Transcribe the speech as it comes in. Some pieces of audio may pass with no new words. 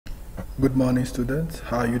Good morning, students.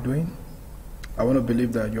 How are you doing? I want to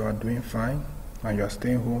believe that you are doing fine and you are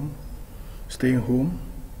staying home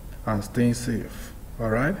and staying safe. All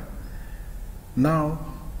right? Now,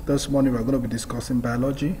 this morning we're going to be discussing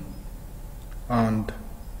biology and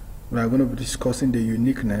we are going to be discussing the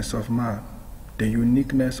uniqueness of man. The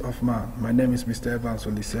uniqueness of man. My name is Mr. Evans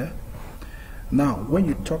Olise. Now, when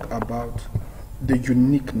you talk about the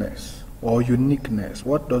uniqueness or uniqueness,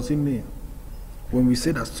 what does it mean? When we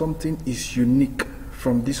say that something is unique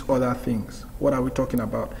from these other things, what are we talking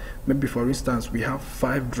about? Maybe for instance, we have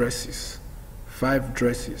five dresses,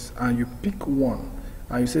 and you pick one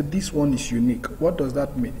and you say this one is unique. What does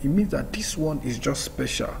that mean? It means that this one is just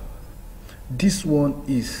special. This one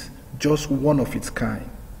is just one of its kind.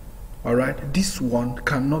 All right? This one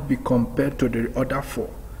cannot be compared to the other four.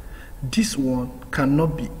 This one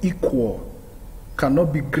cannot be equal,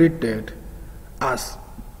 cannot be graded as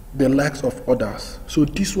the likes of others. So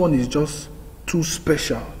this one is just too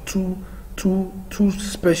special, too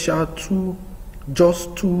special,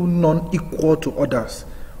 just too non-equal to others.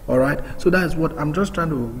 All right, so that is what I'm just trying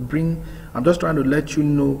to bring. I'm just trying to let you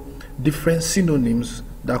know different synonyms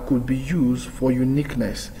that could be used for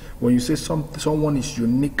uniqueness. When you say someone is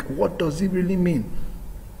unique, what does it really mean?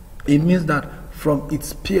 It means that from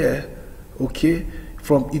its peer, okay,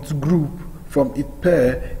 from its group, from its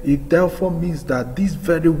pair, it therefore means that this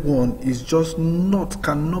very one is just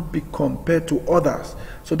cannot be compared to others.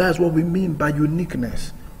 So that's what we mean by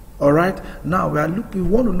uniqueness. All right, now we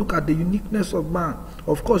want to look at the uniqueness of man.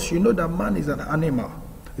 Of course, you know that man is an animal,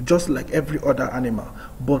 just like every other animal,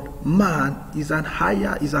 but man is a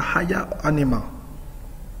higher animal.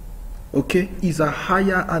 Okay, is a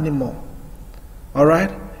higher animal. All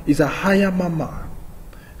right, is a higher mammal.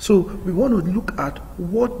 So we want to look at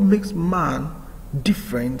what makes man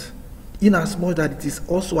different, in as much that it is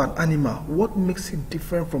also an animal. What makes it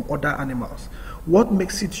different from other animals? What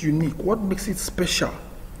makes it unique? What makes it special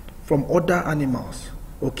from other animals?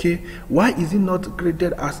 Okay, why is it not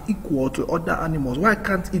graded as equal to other animals? Why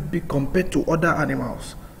can't it be compared to other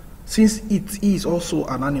animals, since it is also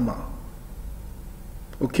an animal?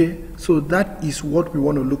 Okay, so that is what we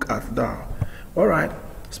want to look at now. All right.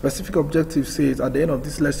 Specific objective says at the end of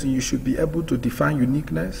this lesson you should be able to define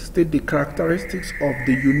uniqueness, state the characteristics of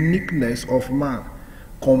the uniqueness of man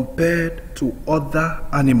compared to other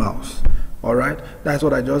animals. All right, that's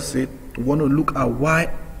what I just said. We want to look at why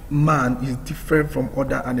man is different from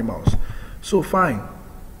other animals. So fine,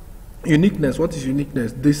 uniqueness. What is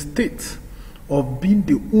uniqueness? The state of being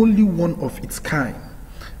the only one of its kind,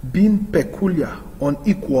 being peculiar,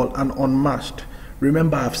 unequal, and unmatched.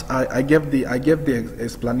 Remember, I gave the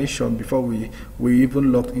explanation before we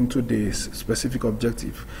even looked into the specific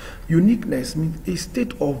objective. Uniqueness means a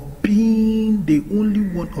state of being the only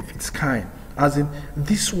one of its kind. As in,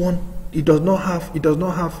 this one, it does not have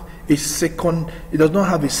a second. It does not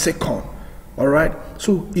have a second. All right.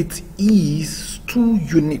 So it is too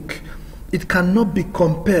unique. It cannot be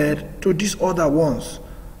compared to these other ones.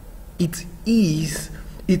 It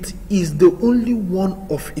is the only one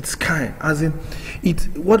of its kind. As in,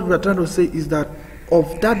 what we are trying to say is that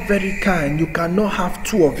of that very kind, you cannot have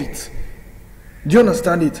two of it. Do you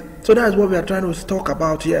understand it? So that is what we are trying to talk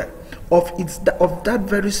about here. Of that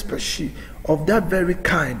very species, of that very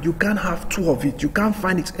kind, you can't have two of it. You can't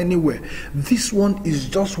find it anywhere. This one is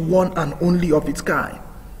just one and only of its kind.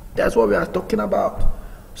 That's what we are talking about.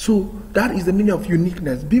 So that is the meaning of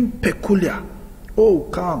uniqueness, being peculiar. Oh,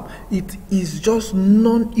 come. It is just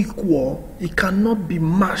non-equal. It cannot be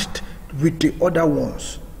matched with the other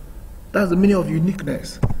ones. That's the meaning of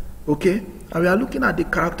uniqueness. Okay? And we are looking at the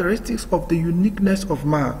characteristics of the uniqueness of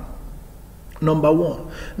man. Number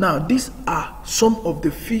one. Now, these are some of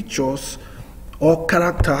the features or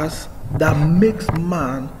characters that makes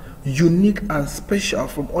man unique and special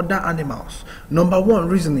from other animals. Number one,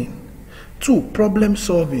 reasoning. 2, problem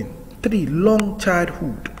solving. 3, long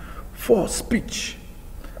childhood. 4, speech.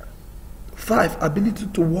 5, ability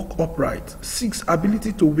to walk upright. 6,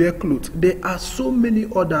 ability to wear clothes. There are so many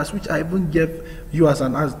others which I even gave you as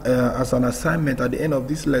an assignment at the end of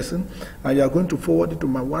this lesson, and you are going to forward it to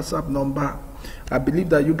my WhatsApp number. I believe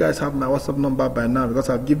that you guys have my WhatsApp number by now because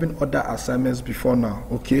I've given other assignments before now.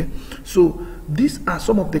 Okay, so these are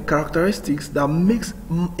some of the characteristics that makes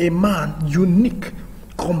a man unique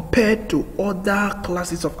compared to other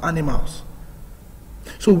classes of animals.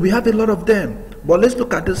 So we have a lot of them, but let's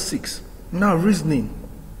look at the 6. Now, reasoning.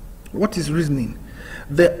 What is reasoning?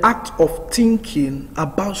 The act of thinking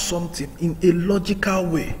about something in a logical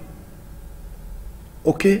way.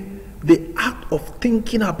 Okay? The act of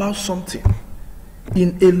thinking about something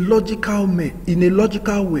in a logical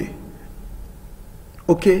way.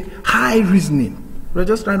 Okay, high reasoning. We're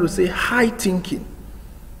just trying to say high thinking.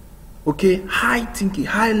 Okay, high thinking,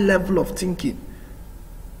 high level of thinking.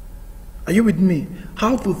 Are you with me?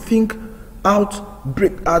 How to think out,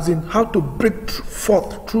 as in how to break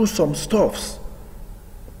forth through some stuffs.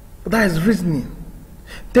 That is reasoning.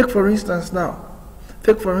 Take for instance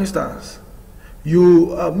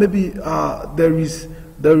you maybe there is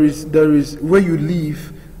where you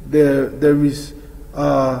live, there is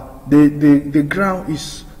the ground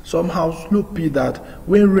is somehow slopey that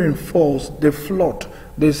when rain falls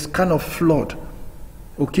there's kind of flood,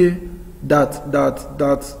 okay,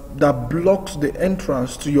 that blocks the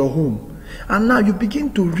entrance to your home. And now you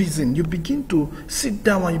begin to reason, you begin to sit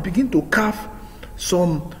down and you begin to carve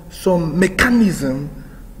some mechanism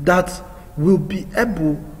that will be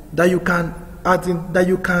able, that you can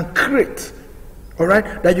create, all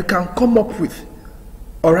right, that you can come up with,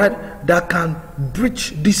 all right, that can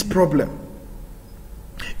bridge this problem.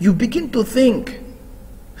 You begin to think,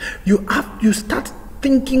 you start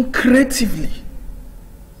thinking creatively,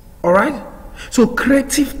 all right. So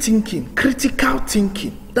creative thinking, critical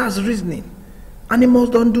thinking, that's reasoning. Animals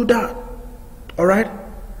don't do that, all right.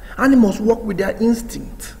 Animals work with their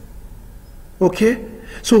instinct. Okay,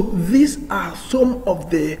 so these are some of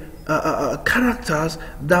the characters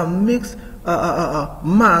that makes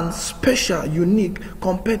man special, unique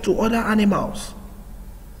compared to other animals.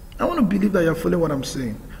 I want to believe that you're following what I'm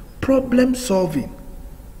saying. Problem solving,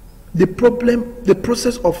 the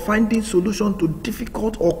process of finding solution to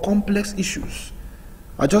difficult or complex issues.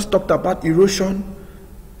 I just talked about erosion,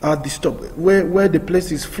 where the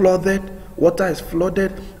place is flooded, water is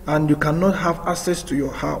flooded, and you cannot have access to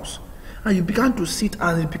your house. And you began to sit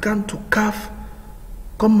and you began to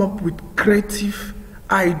come up with creative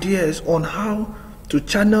ideas on how to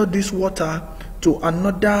channel this water to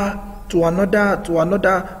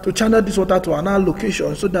channel this water to another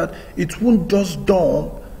location so that it won't just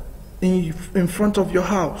dump in front of your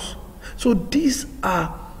house. So these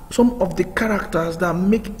are some of the characters that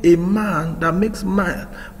make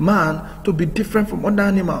man to be different from other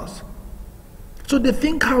animals. So they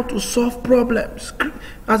think how to solve problems,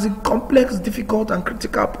 as in complex, difficult, and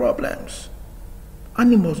critical problems.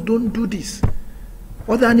 Animals don't do this.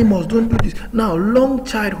 Other animals don't do this. Now, long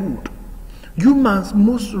childhood. Humans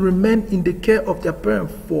must remain in the care of their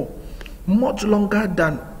parents for much longer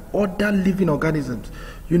than other living organisms.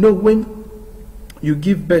 You know, when you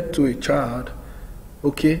give birth to a child,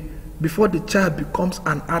 okay, before the child becomes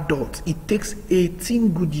an adult, it takes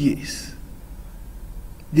 18 good years.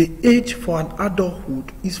 The age for an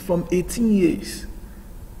adulthood is from 18 years.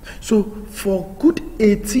 So for good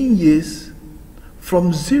 18 years,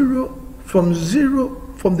 from the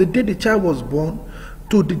day the child was born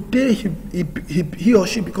to the day he or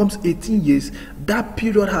she becomes 18 years, that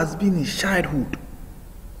period has been his childhood.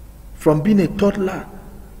 From being a toddler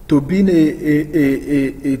to being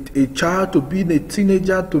a child, to being a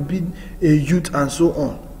teenager, to being a youth, and so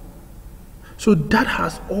on. So that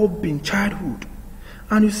has all been childhood.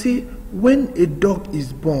 And you see, when a dog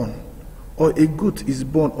is born, or a goat is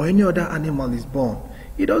born, or any other animal is born,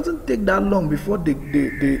 it doesn't take that long before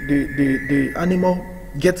the animal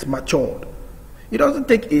gets matured. It doesn't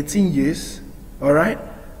take 18 years, all right?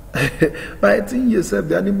 By 18 years,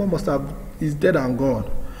 the animal is dead and gone.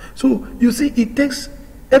 So you see, it takes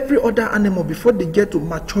every other animal before they get to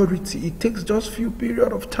maturity. It takes just few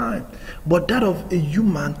period of time, but that of a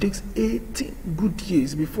human takes 18 good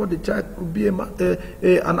years before the child could be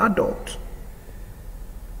an adult,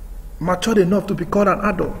 matured enough to be called an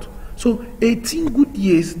adult. So 18 good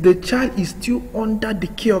years, the child is still under the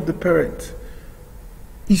care of the parent.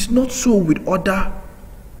 It's not so with other.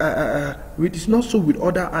 It's not so with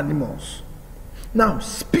other animals. Now,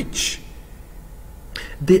 speech,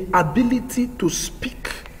 the ability to speak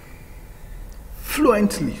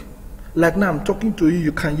fluently. Like now I'm talking to you,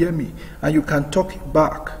 you can hear me, and you can talk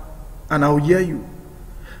back, and I'll hear you.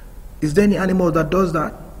 Is there any animal that does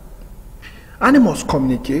that? Animals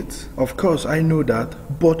communicate, of course, I know that,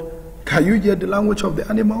 but can you hear the language of the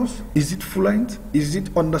animals? Is it fluent? Is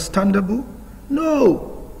it understandable? No.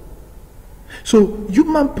 So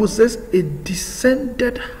human possess a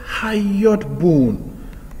descended hyoid bone.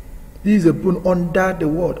 This is a bone under the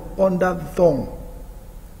what? Under the thumb.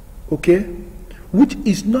 Okay? Which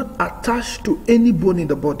is not attached to any bone in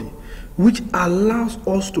the body, which allows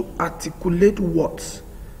us to articulate words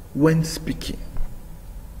when speaking.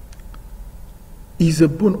 Is a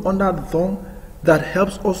bone under the thumb that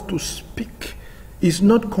helps us to speak. It's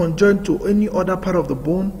not conjoined to any other part of the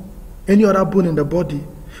bone, any other bone in the body.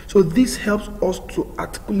 So this helps us to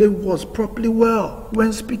articulate words properly well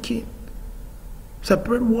when speaking.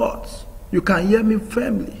 Separate words. You can hear me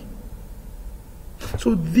firmly.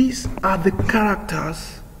 So these are the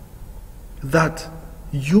characters that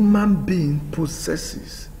human being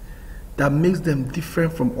possesses that makes them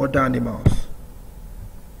different from other animals.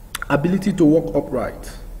 Ability to walk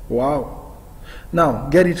upright. Wow. Now,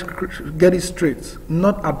 get it straight.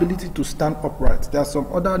 Not ability to stand upright. There are some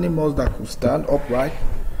other animals that could stand upright,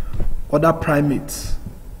 other primates.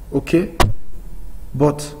 Okay?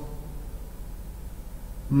 But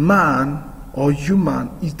man or human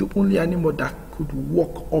is the only animal that could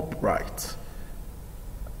walk upright.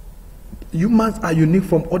 Humans are unique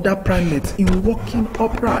from other primates in walking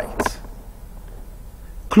upright.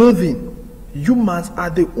 Clothing. Humans are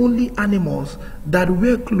the only animals that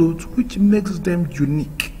wear clothes, which makes them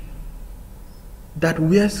unique. That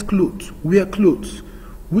wear clothes,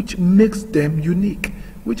 which makes them unique.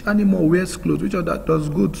 Which animal wears clothes? Which other does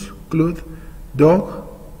goods clothes? Dog?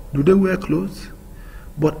 Do they wear clothes?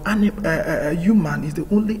 But a human is the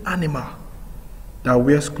only animal that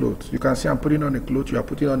wears clothes. You can see I'm putting on a cloth. You are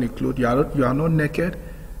putting on a cloth. You are not naked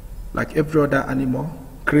like every other animal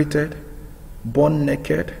created, born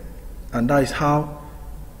naked. And that is how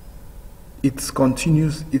it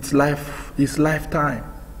continues its lifetime.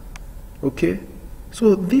 Okay?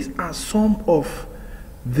 So these are some of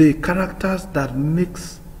the characters that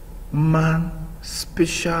makes man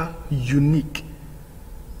special, unique,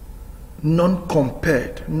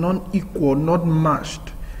 non-compared, non-equal, not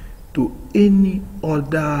matched to any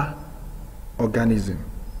other organism.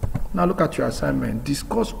 Now look at your assignment.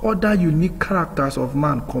 Discuss other unique characters of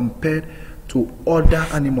man compared to other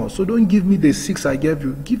animals. So don't give me the 6 I gave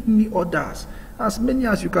you. Give me others. As many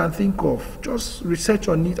as you can think of. Just research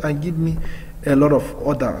on it and give me a lot of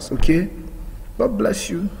others. Okay? God bless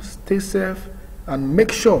you. Stay safe and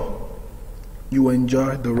make sure you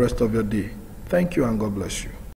enjoy the rest of your day. Thank you and God bless you.